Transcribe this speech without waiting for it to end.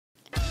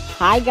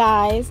Hi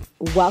guys,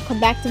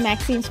 welcome back to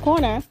Maxine's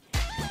Corner.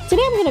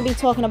 Today I'm going to be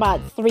talking about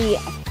 3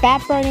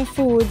 fat-burning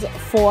foods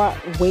for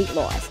weight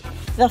loss.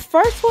 The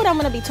first food I'm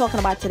going to be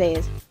talking about today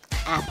is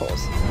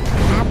apples.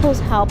 Apples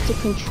help to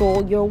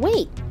control your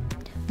weight.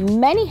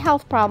 Many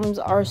health problems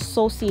are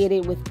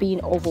associated with being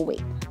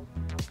overweight.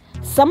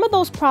 Some of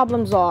those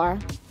problems are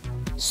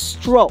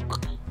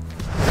stroke,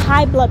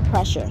 high blood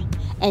pressure,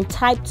 and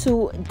type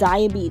 2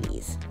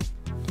 diabetes.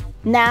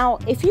 Now,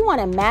 if you want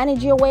to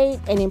manage your weight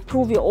and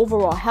improve your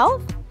overall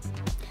health,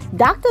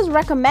 doctors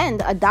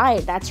recommend a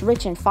diet that's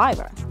rich in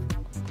fiber.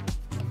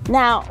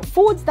 Now,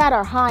 foods that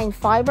are high in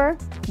fiber,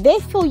 they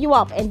fill you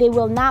up and they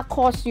will not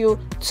cost you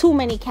too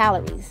many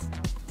calories.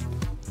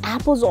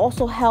 Apples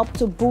also help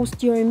to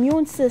boost your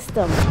immune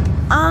system.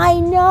 I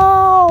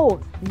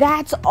know!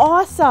 That's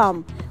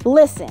awesome!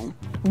 Listen,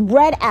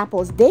 red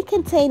apples, they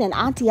contain an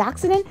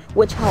antioxidant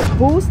which help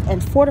boost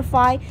and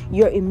fortify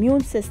your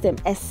immune system,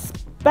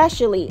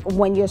 especially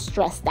when you're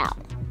stressed out.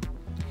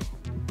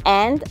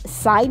 And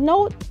side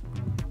note,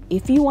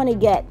 if you want to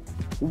get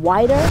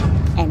whiter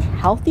and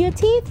healthier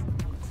teeth,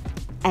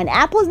 an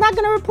apple is not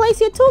going to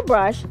replace your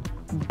toothbrush,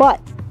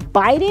 but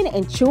biting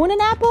and chewing an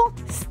apple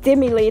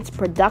stimulates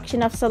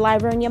production of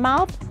saliva in your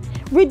mouth,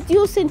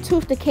 reducing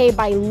tooth decay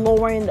by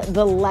lowering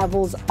the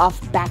levels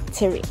of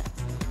bacteria.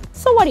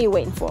 So what are you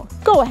waiting for?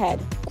 Go ahead,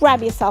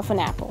 grab yourself an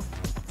apple.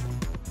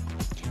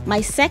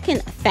 My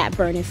second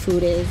fat-burning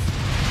food is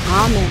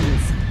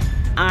almonds.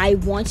 I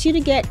want you to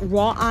get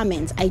raw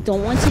almonds. I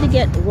don't want you to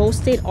get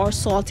roasted or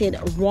salted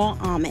raw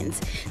almonds.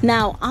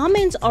 Now,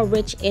 almonds are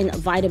rich in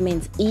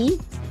vitamins E,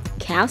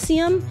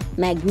 calcium,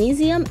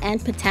 magnesium,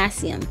 and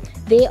potassium.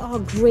 They are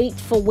great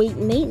for weight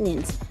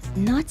maintenance.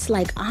 Nuts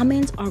like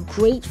almonds are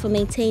great for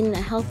maintaining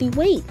a healthy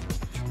weight.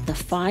 The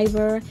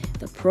fiber,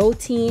 the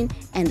protein,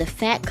 and the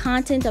fat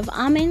content of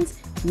almonds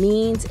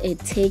means it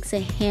takes a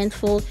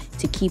handful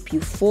to keep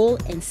you full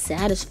and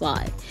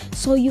satisfied,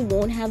 so you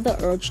won't have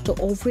the urge to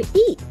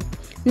overeat.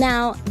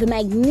 Now, the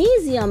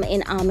magnesium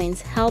in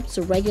almonds helps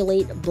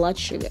regulate blood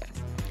sugar,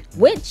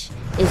 which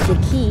is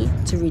the key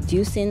to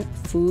reducing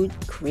food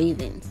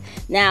cravings.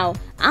 Now,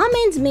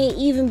 almonds may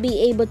even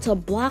be able to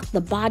block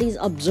the body's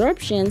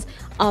absorptions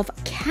of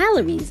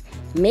calories,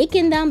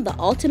 making them the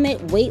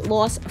ultimate weight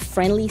loss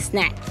friendly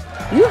snack.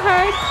 You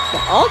heard,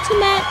 the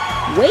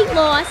ultimate weight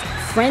loss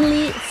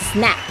friendly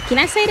snack. Can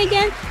I say it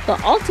again? The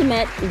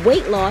ultimate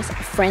weight loss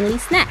friendly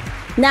snack.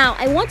 Now,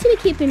 I want you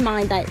to keep in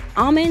mind that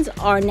almonds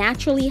are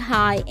naturally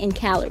high in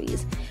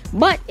calories,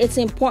 but it's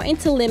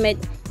important to limit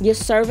your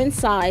serving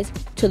size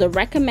to the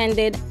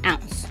recommended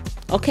ounce.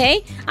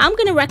 Okay? I'm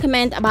going to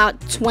recommend about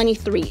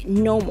 23,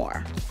 no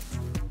more.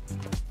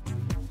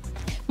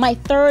 My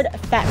third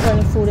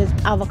fat-burning food is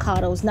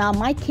avocados. Now,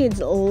 my kids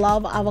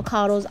love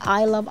avocados.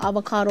 I love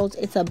avocados.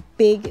 It's a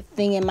big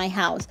thing in my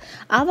house.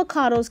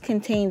 Avocados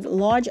contains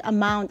large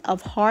amount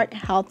of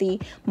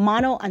heart-healthy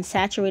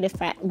monounsaturated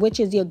fat, which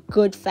is your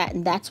good fat,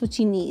 and that's what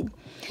you need.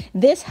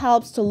 This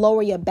helps to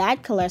lower your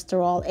bad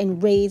cholesterol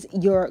and raise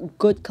your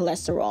good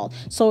cholesterol.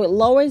 So it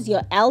lowers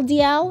your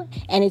LDL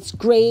and it's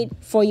great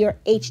for your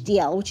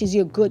HDL, which is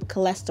your good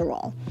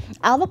cholesterol.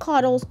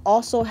 Avocados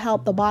also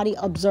help the body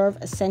absorb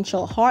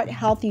essential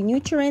heart-healthy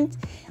nutrients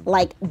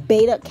like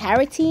beta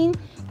carotene.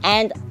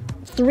 And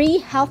 3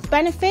 health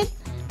benefits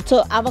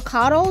to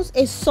avocados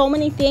is so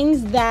many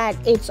things that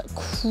it's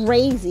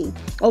crazy.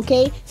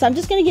 Okay, so I'm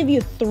just going to give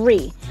you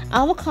 3.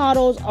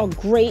 Avocados are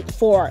great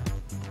for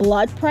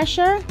blood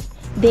pressure,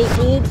 they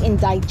aid in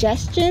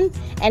digestion,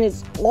 and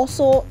it's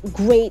also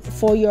great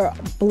for your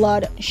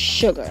blood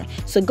sugar.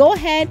 So go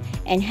ahead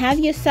and have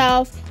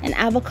yourself an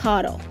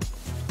avocado.